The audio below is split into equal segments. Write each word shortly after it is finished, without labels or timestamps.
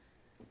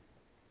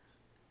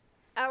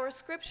Our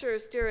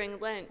scriptures during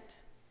Lent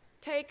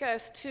take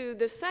us to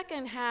the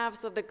second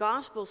halves of the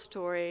gospel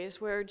stories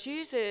where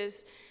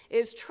Jesus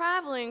is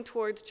traveling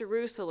towards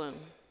Jerusalem.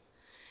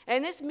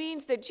 And this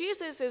means that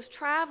Jesus is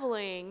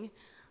traveling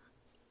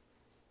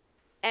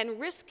and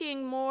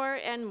risking more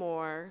and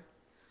more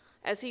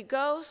as he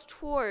goes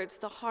towards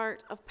the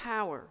heart of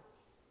power.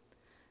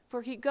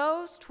 For he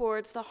goes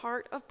towards the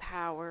heart of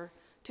power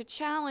to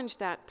challenge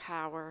that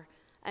power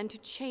and to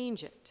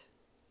change it.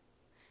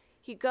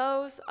 He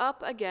goes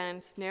up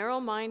against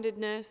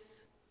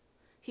narrow-mindedness.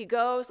 He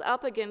goes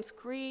up against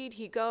greed.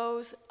 He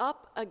goes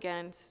up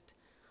against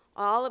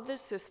all of the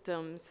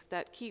systems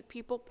that keep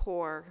people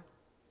poor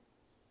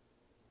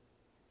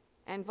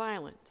and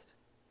violence.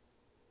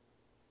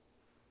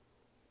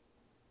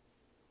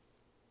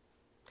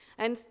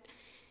 And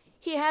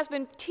he has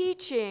been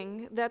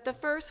teaching that the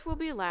first will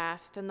be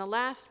last and the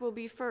last will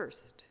be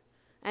first.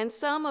 And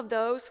some of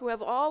those who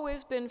have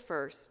always been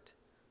first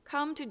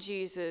come to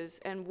Jesus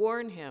and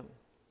warn him.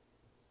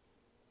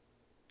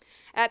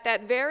 At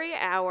that very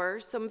hour,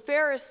 some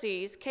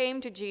Pharisees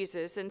came to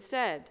Jesus and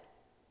said,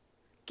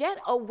 "Get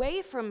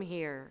away from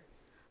here,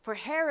 for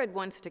Herod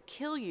wants to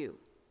kill you."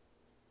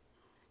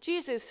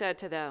 Jesus said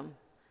to them,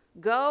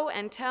 "Go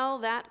and tell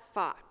that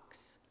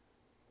fox,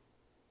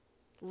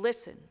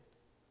 listen,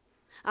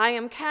 I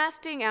am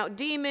casting out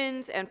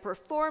demons and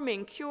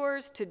performing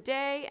cures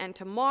today and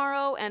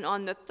tomorrow, and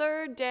on the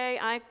third day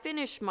I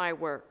finish my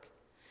work.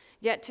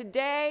 Yet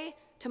today,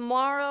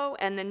 tomorrow,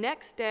 and the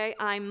next day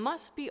I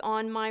must be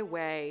on my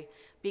way,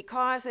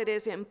 because it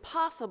is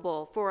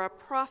impossible for a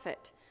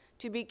prophet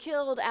to be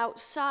killed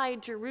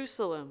outside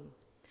Jerusalem.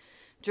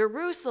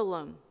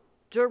 Jerusalem,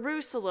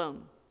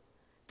 Jerusalem,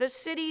 the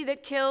city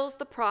that kills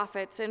the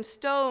prophets and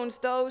stones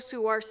those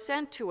who are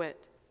sent to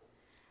it.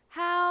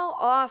 How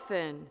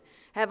often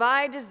have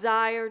I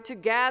desired to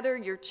gather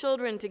your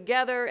children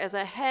together as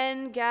a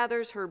hen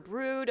gathers her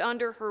brood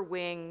under her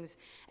wings,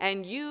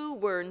 and you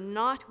were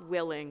not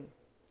willing.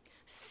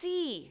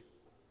 See,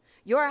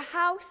 your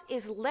house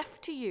is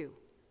left to you.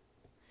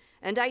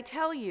 And I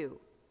tell you,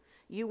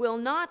 you will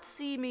not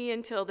see me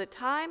until the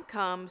time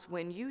comes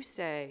when you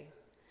say,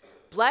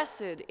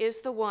 'Blessed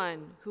is the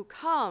one who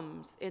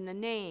comes in the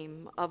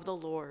name of the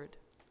Lord.'"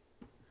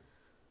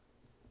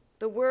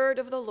 The word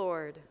of the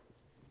Lord.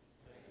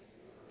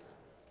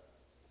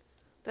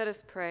 Let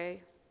us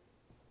pray.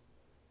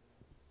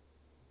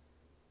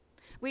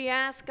 We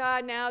ask,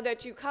 God, now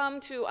that you come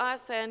to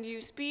us and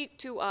you speak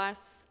to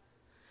us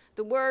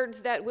the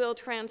words that will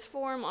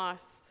transform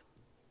us.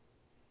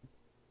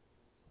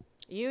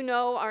 You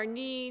know our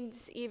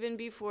needs even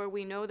before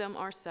we know them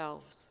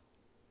ourselves.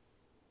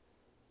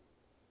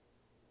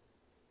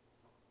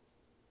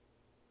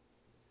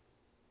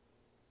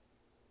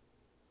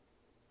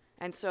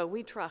 And so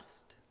we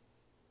trust,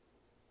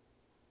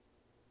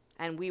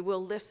 and we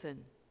will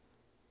listen,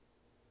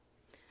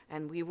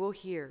 and we will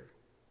hear.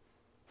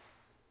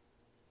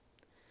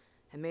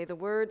 And may the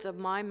words of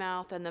my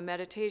mouth and the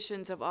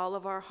meditations of all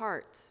of our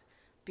hearts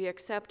be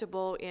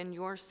acceptable in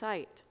your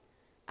sight,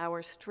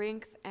 our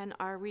strength and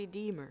our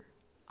Redeemer.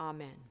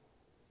 Amen.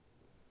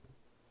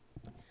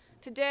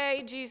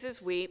 Today,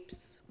 Jesus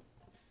weeps.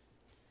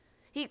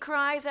 He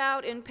cries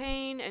out in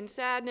pain and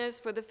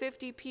sadness for the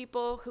 50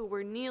 people who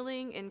were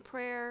kneeling in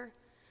prayer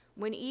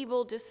when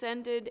evil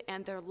descended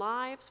and their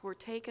lives were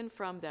taken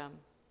from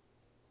them.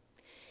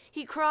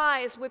 He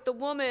cries with the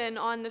woman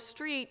on the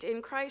street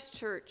in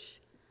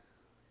Christchurch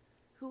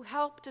who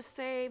helped to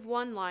save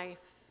one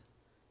life,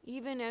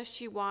 even as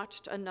she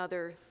watched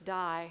another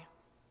die.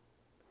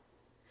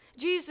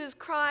 Jesus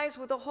cries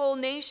with a whole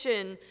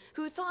nation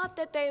who thought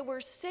that they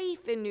were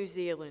safe in New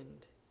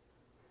Zealand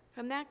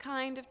from that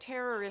kind of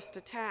terrorist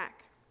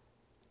attack.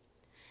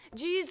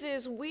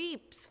 Jesus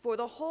weeps for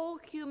the whole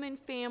human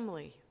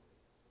family.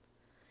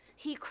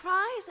 He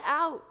cries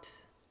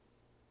out,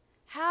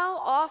 "How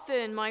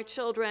often, my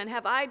children,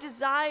 have I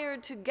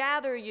desired to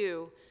gather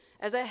you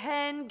as a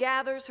hen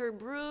gathers her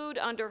brood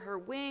under her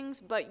wings,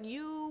 but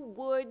you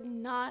would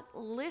not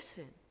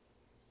listen.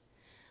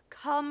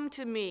 Come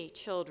to me,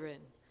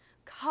 children.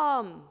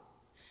 Come,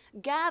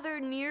 gather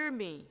near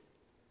me.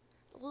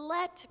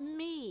 Let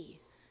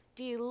me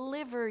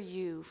deliver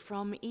you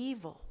from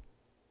evil."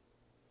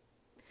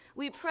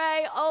 We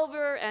pray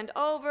over and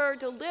over,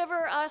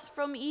 "Deliver us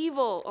from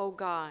evil, O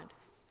God."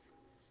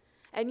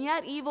 And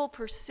yet evil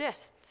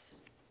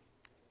persists.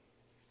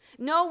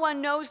 No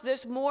one knows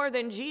this more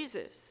than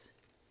Jesus.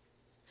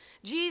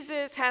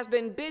 Jesus has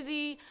been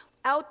busy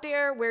out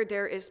there where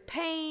there is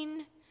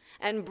pain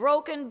and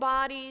broken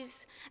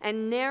bodies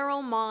and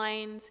narrow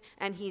minds,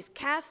 and he's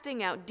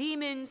casting out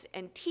demons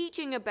and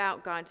teaching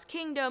about God's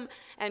kingdom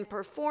and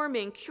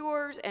performing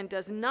cures and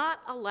does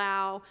not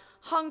allow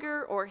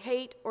hunger or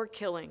hate or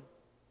killing.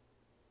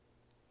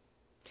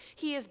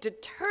 He is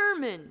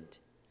determined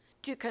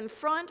to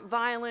confront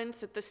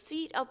violence at the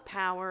seat of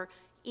power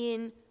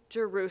in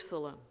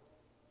Jerusalem.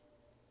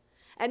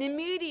 And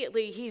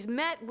immediately he's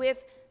met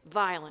with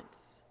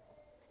violence.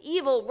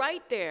 Evil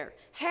right there.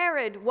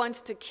 Herod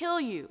wants to kill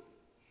you.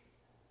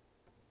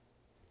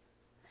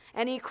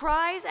 and he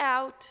cries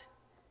out.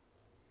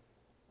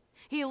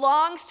 He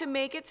longs to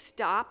make it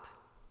stop,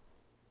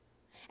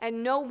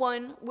 and no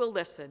one will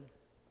listen.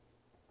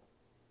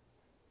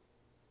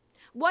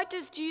 What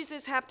does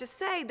Jesus have to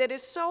say that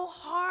is so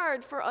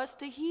hard for us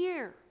to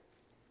hear?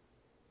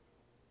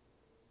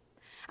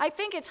 I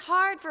think it's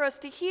hard for us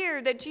to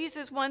hear that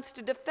Jesus wants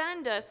to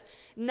defend us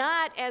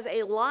not as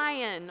a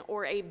lion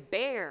or a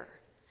bear,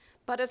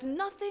 but as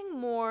nothing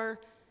more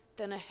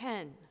than a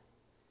hen.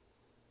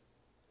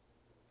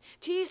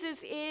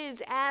 Jesus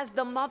is as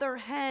the mother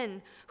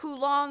hen who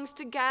longs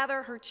to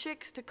gather her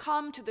chicks to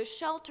come to the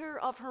shelter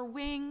of her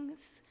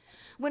wings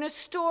when a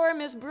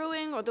storm is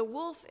brewing or the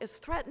wolf is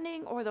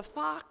threatening or the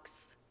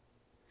fox.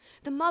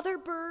 The mother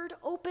bird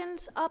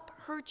opens up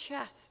her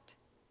chest.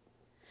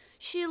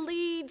 She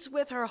leads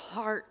with her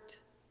heart.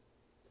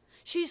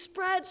 She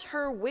spreads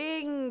her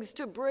wings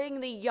to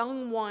bring the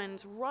young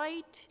ones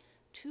right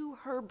to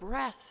her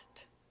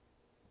breast.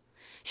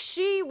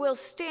 She will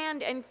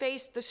stand and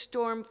face the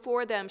storm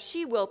for them.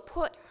 She will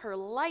put her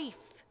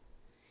life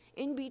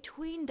in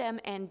between them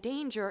and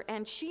danger,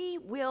 and she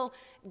will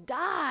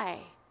die,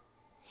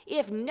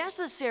 if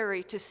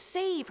necessary, to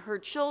save her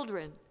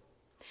children.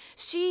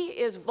 She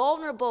is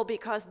vulnerable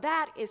because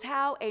that is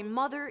how a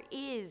mother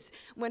is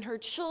when her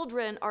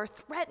children are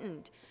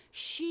threatened.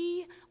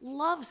 She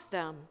loves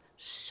them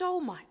so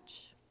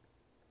much.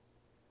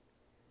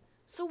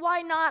 So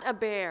why not a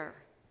bear?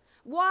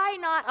 Why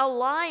not a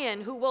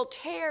lion who will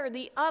tear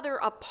the other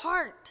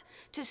apart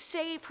to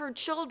save her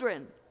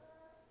children?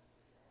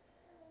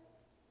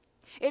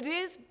 It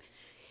is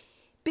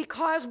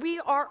because we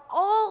are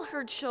all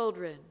her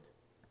children.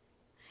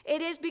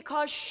 It is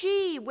because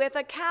she, with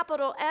a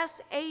capital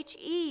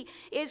S-H-E,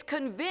 is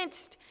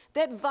convinced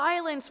that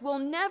violence will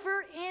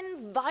never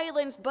end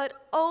violence, but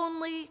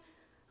only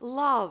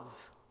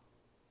love.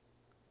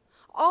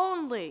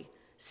 Only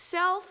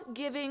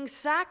self-giving,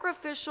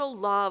 sacrificial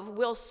love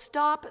will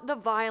stop the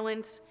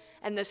violence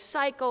and the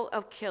cycle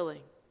of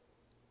killing.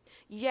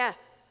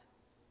 Yes,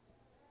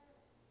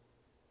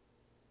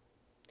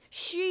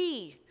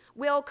 she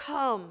will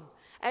come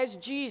as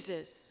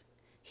Jesus,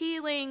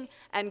 healing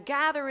and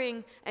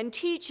gathering and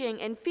teaching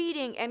and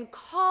feeding and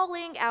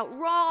calling out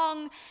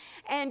wrong.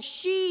 And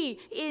she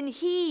in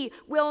he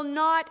will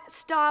not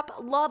stop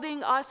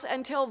loving us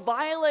until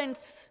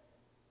violence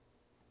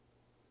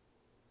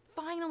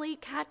finally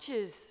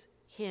catches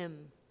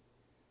him,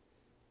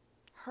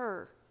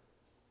 her.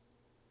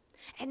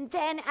 And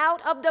then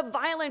out of the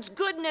violence,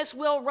 goodness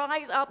will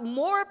rise up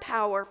more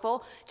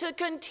powerful to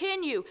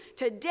continue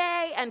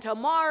today and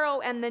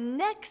tomorrow and the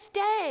next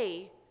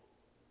day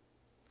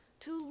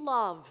to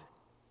love,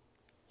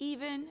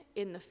 even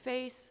in the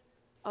face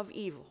of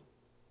evil.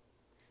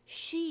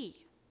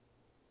 She,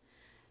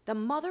 the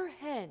mother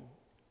hen,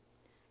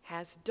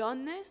 has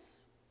done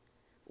this,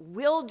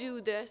 will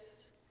do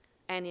this,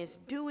 and is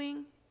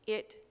doing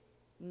it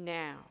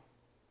now.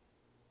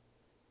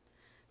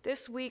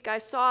 This week I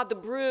saw the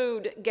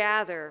brood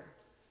gather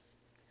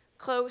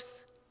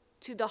close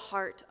to the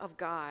heart of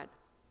God.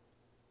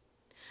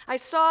 I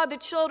saw the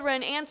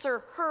children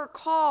answer her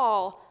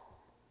call.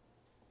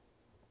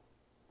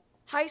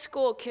 High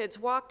school kids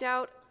walked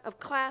out of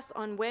class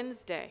on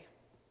Wednesday.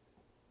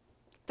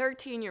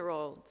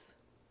 13-year-olds.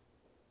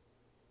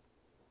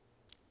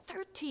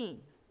 13.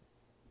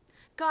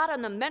 Got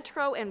on the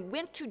metro and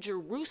went to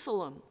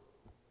Jerusalem.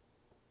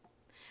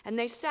 And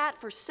they sat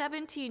for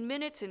 17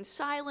 minutes in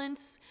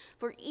silence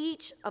for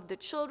each of the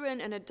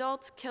children and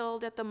adults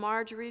killed at the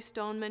Marjory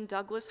Stoneman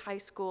Douglas High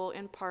School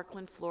in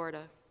Parkland,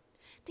 Florida.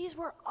 These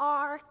were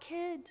our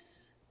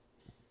kids.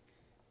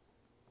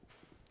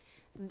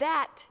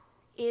 That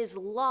is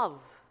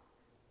love.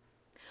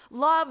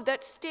 Love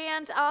that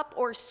stands up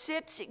or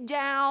sits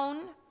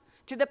down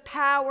to the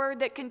power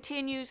that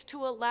continues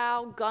to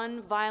allow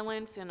gun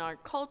violence in our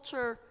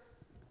culture.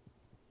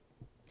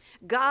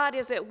 God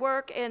is at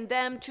work in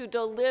them to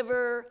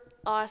deliver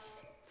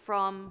us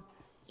from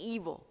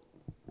evil.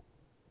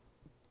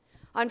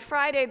 On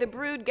Friday, the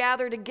brood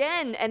gathered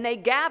again, and they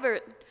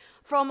gathered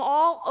from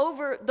all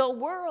over the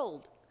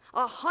world,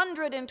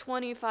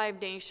 125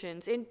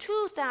 nations, in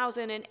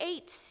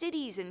 2008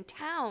 cities and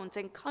towns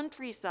and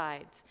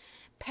countrysides.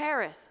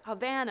 Paris,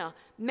 Havana,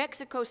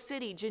 Mexico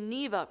City,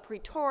 Geneva,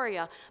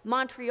 Pretoria,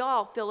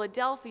 Montreal,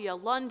 Philadelphia,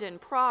 London,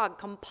 Prague,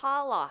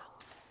 Kampala.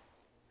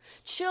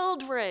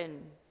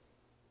 Children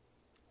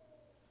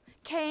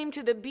came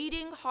to the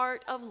beating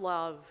heart of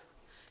love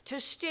to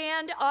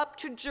stand up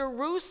to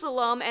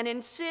Jerusalem and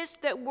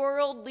insist that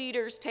world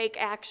leaders take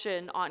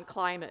action on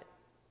climate.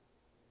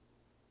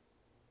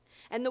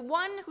 And the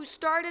one who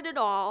started it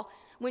all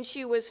when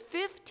she was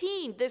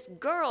 15, this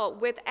girl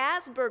with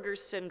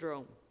Asperger's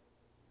syndrome,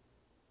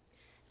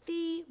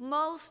 the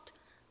most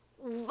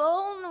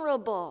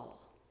vulnerable,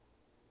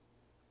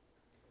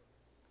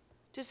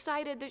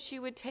 decided that she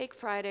would take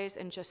Fridays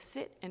and just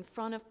sit in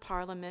front of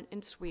Parliament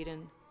in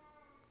Sweden,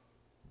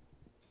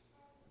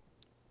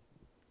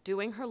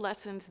 doing her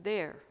lessons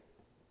there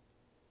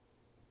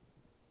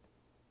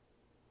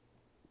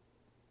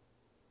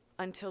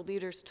until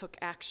leaders took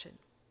action.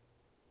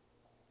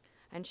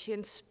 and she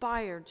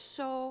inspired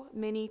so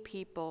many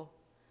people.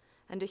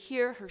 And to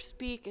hear her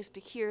speak is to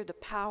hear the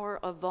power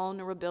of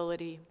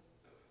vulnerability.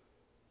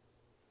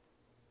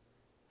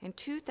 In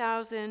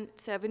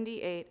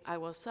 2078, I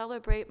will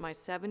celebrate my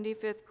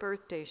 75th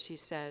birthday, she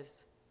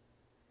says.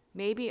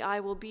 Maybe I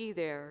will be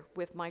there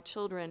with my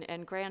children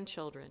and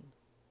grandchildren.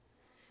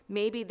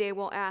 Maybe they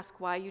will ask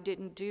why you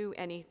didn't do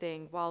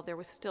anything while there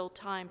was still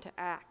time to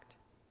act.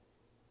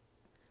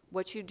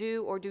 What you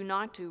do or do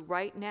not do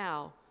right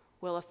now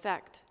will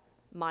affect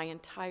my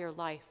entire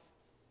life.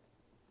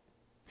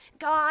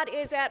 God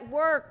is at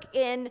work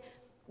in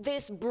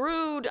this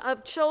brood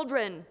of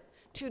children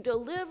to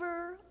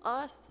deliver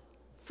us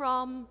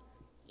from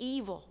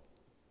evil.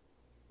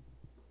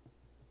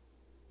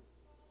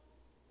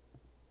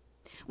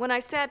 When I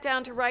sat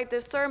down to write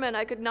this sermon,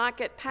 I could not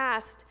get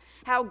past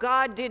how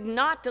God did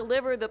not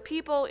deliver the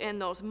people in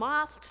those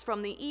mosques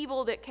from the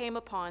evil that came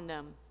upon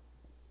them.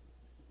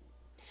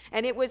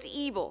 And it was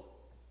evil.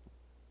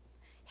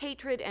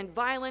 Hatred and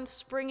violence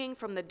springing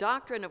from the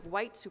doctrine of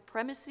white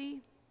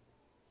supremacy.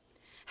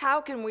 How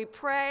can we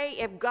pray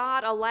if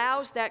God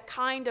allows that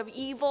kind of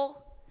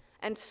evil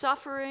and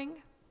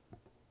suffering?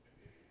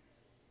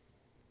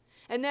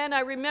 And then I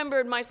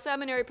remembered my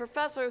seminary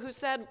professor who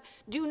said,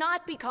 do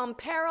not become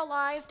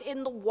paralyzed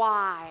in the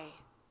why,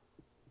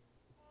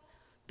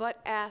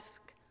 but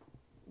ask,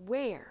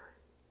 where?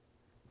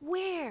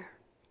 Where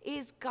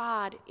is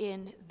God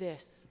in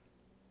this?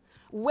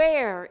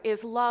 Where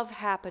is love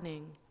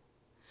happening?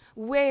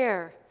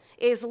 Where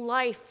is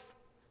life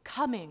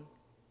coming?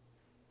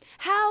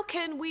 How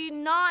can we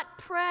not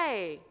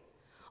pray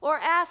or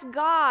ask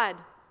God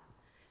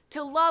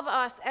to love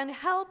us and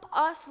help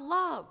us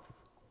love?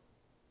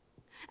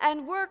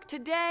 And work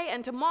today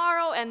and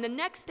tomorrow and the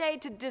next day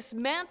to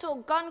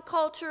dismantle gun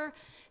culture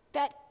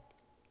that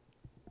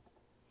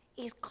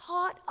is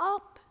caught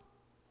up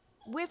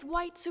with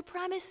white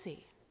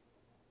supremacy.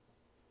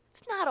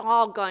 It's not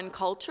all gun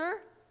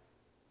culture.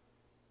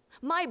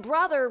 My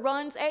brother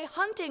runs a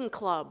hunting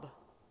club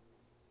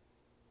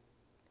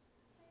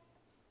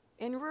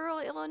in rural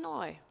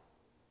Illinois.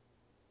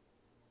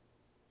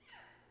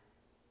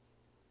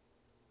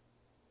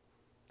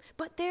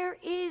 But there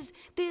is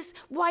this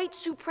white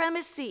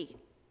supremacy.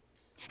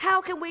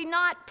 How can we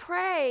not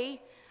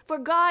pray for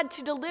God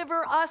to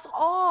deliver us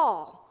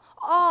all,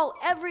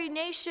 every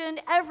nation,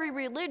 every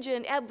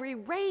religion, every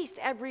race,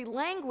 every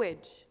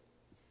language?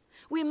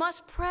 We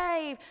must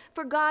pray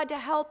for God to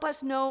help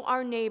us know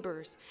our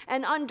neighbors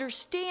and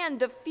understand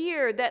the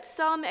fear that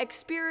some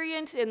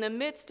experience in the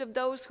midst of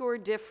those who are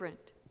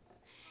different.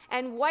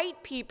 And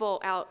white people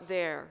out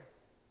there,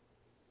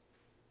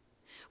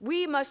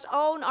 we must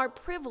own our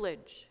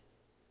privilege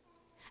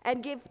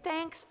and give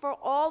thanks for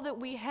all that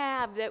we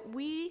have that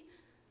we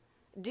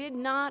did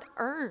not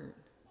earn.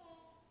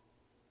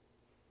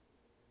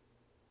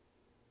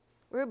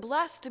 We're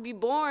blessed to be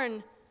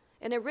born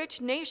in a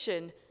rich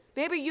nation.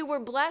 Maybe you were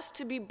blessed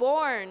to be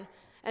born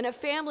in a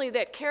family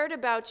that cared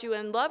about you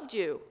and loved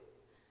you.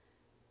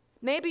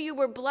 Maybe you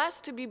were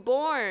blessed to be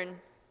born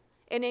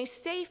in a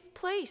safe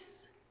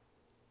place.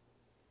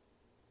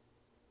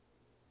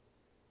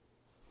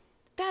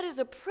 That is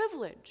a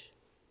privilege.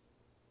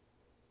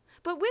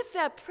 But with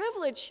that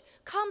privilege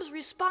comes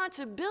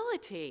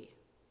responsibility.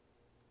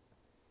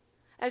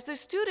 As the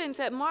students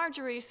at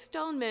Marjory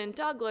Stoneman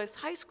Douglas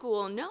High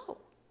School know,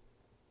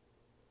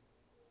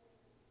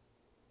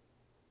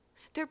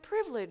 their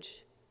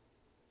privilege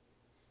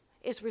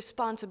is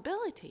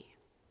responsibility.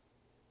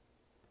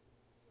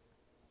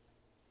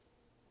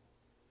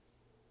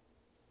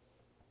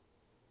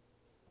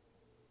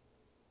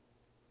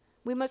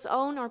 We must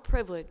own our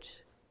privilege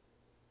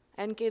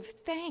and give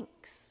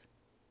thanks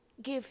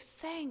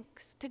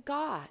to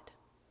God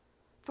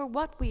for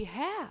what we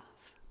have.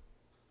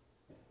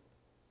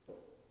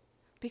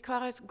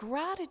 Because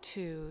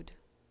gratitude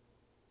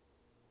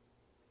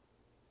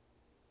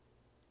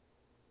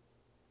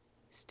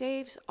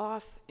staves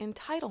off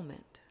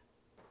entitlement.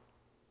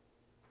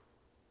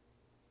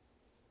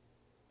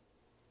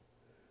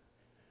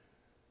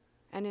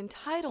 And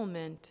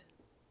entitlement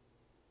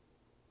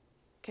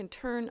can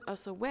turn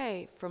us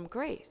away from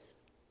grace.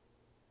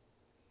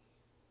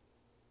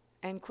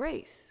 And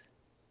grace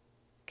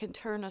can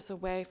turn us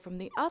away from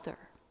the other,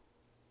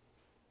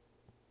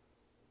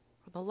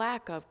 or the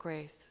lack of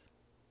grace.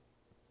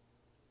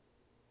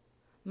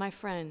 My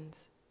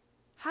friends,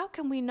 how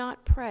can we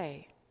not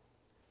pray,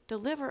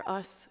 deliver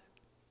us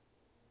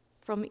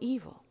from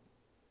evil?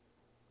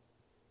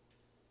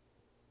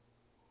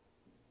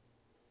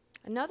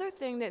 Another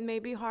thing that may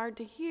be hard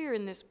to hear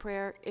in this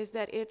prayer is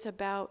that it's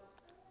about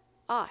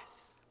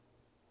us.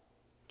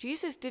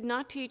 Jesus did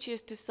not teach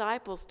his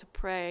disciples to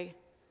pray,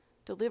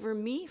 deliver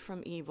me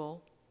from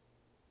evil,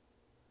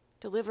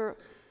 deliver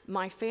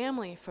my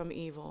family from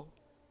evil,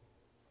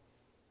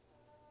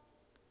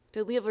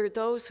 deliver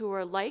those who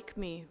are like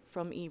me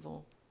from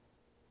evil,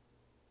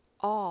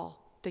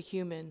 all the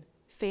human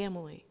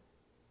family.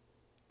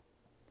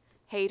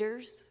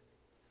 Haters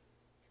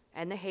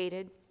and the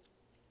hated,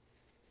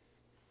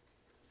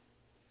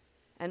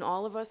 and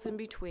all of us in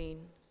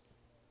between.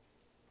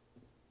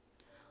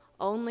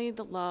 Only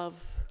the love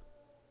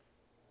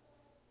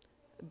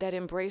that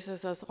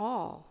embraces us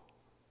all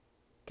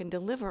can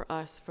deliver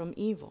us from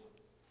evil.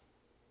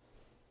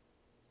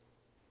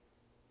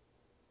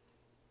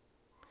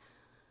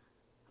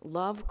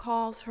 Love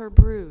calls her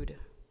brood.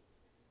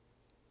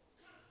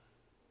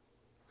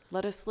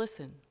 Let us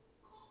listen.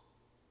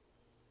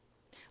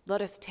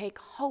 Let us take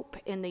hope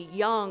in the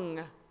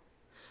young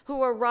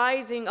who are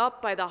rising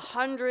up by the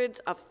hundreds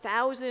of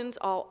thousands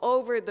all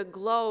over the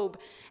globe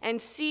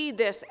and see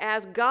this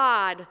as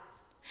God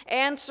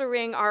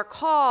answering our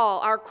call,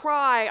 our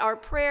cry, our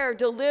prayer,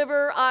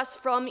 deliver us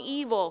from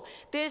evil.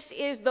 This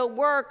is the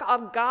work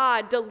of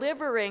God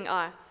delivering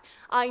us.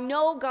 I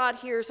know God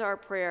hears our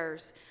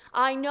prayers.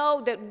 I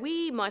know that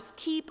we must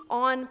keep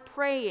on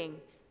praying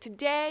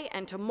today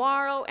and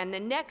tomorrow and the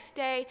next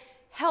day,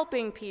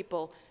 helping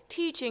people,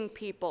 teaching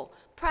people,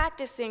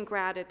 practicing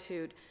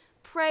gratitude,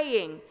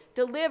 praying,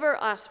 deliver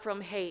us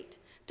from hate,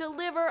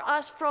 deliver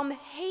us from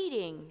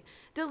hating,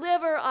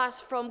 deliver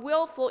us from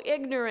willful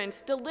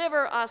ignorance,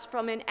 deliver us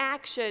from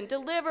inaction,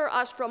 deliver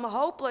us from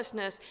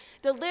hopelessness,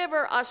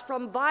 deliver us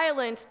from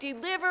violence,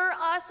 deliver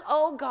us,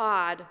 O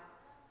God,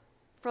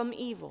 from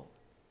evil.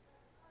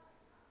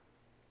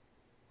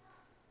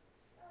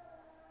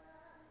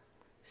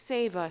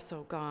 Save us,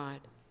 O God.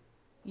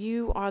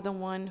 You are the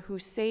one who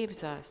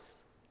saves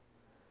us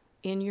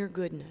in your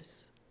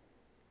goodness.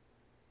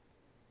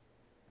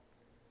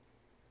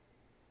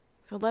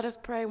 So let us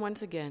pray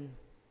once again,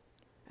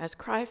 as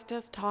Christ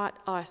has taught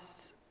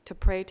us to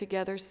pray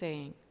together,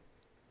 saying,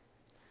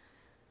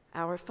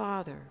 Our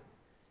Father,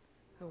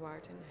 who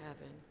art in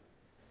heaven,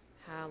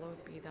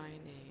 hallowed be thy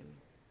name.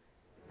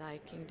 Thy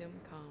kingdom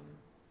come,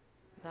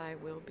 thy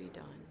will be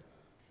done,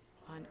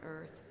 on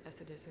earth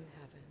as it is in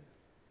heaven.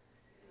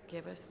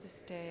 Give us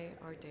this day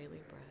our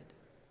daily bread,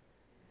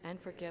 and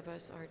forgive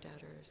us our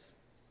debtors,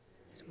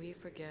 as we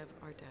forgive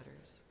our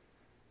debtors.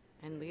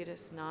 And lead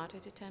us not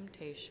into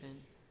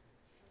temptation,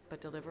 but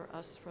deliver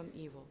us from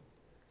evil.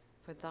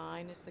 For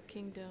thine is the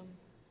kingdom,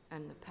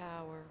 and the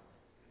power,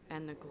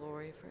 and the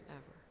glory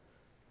forever.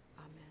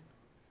 Amen.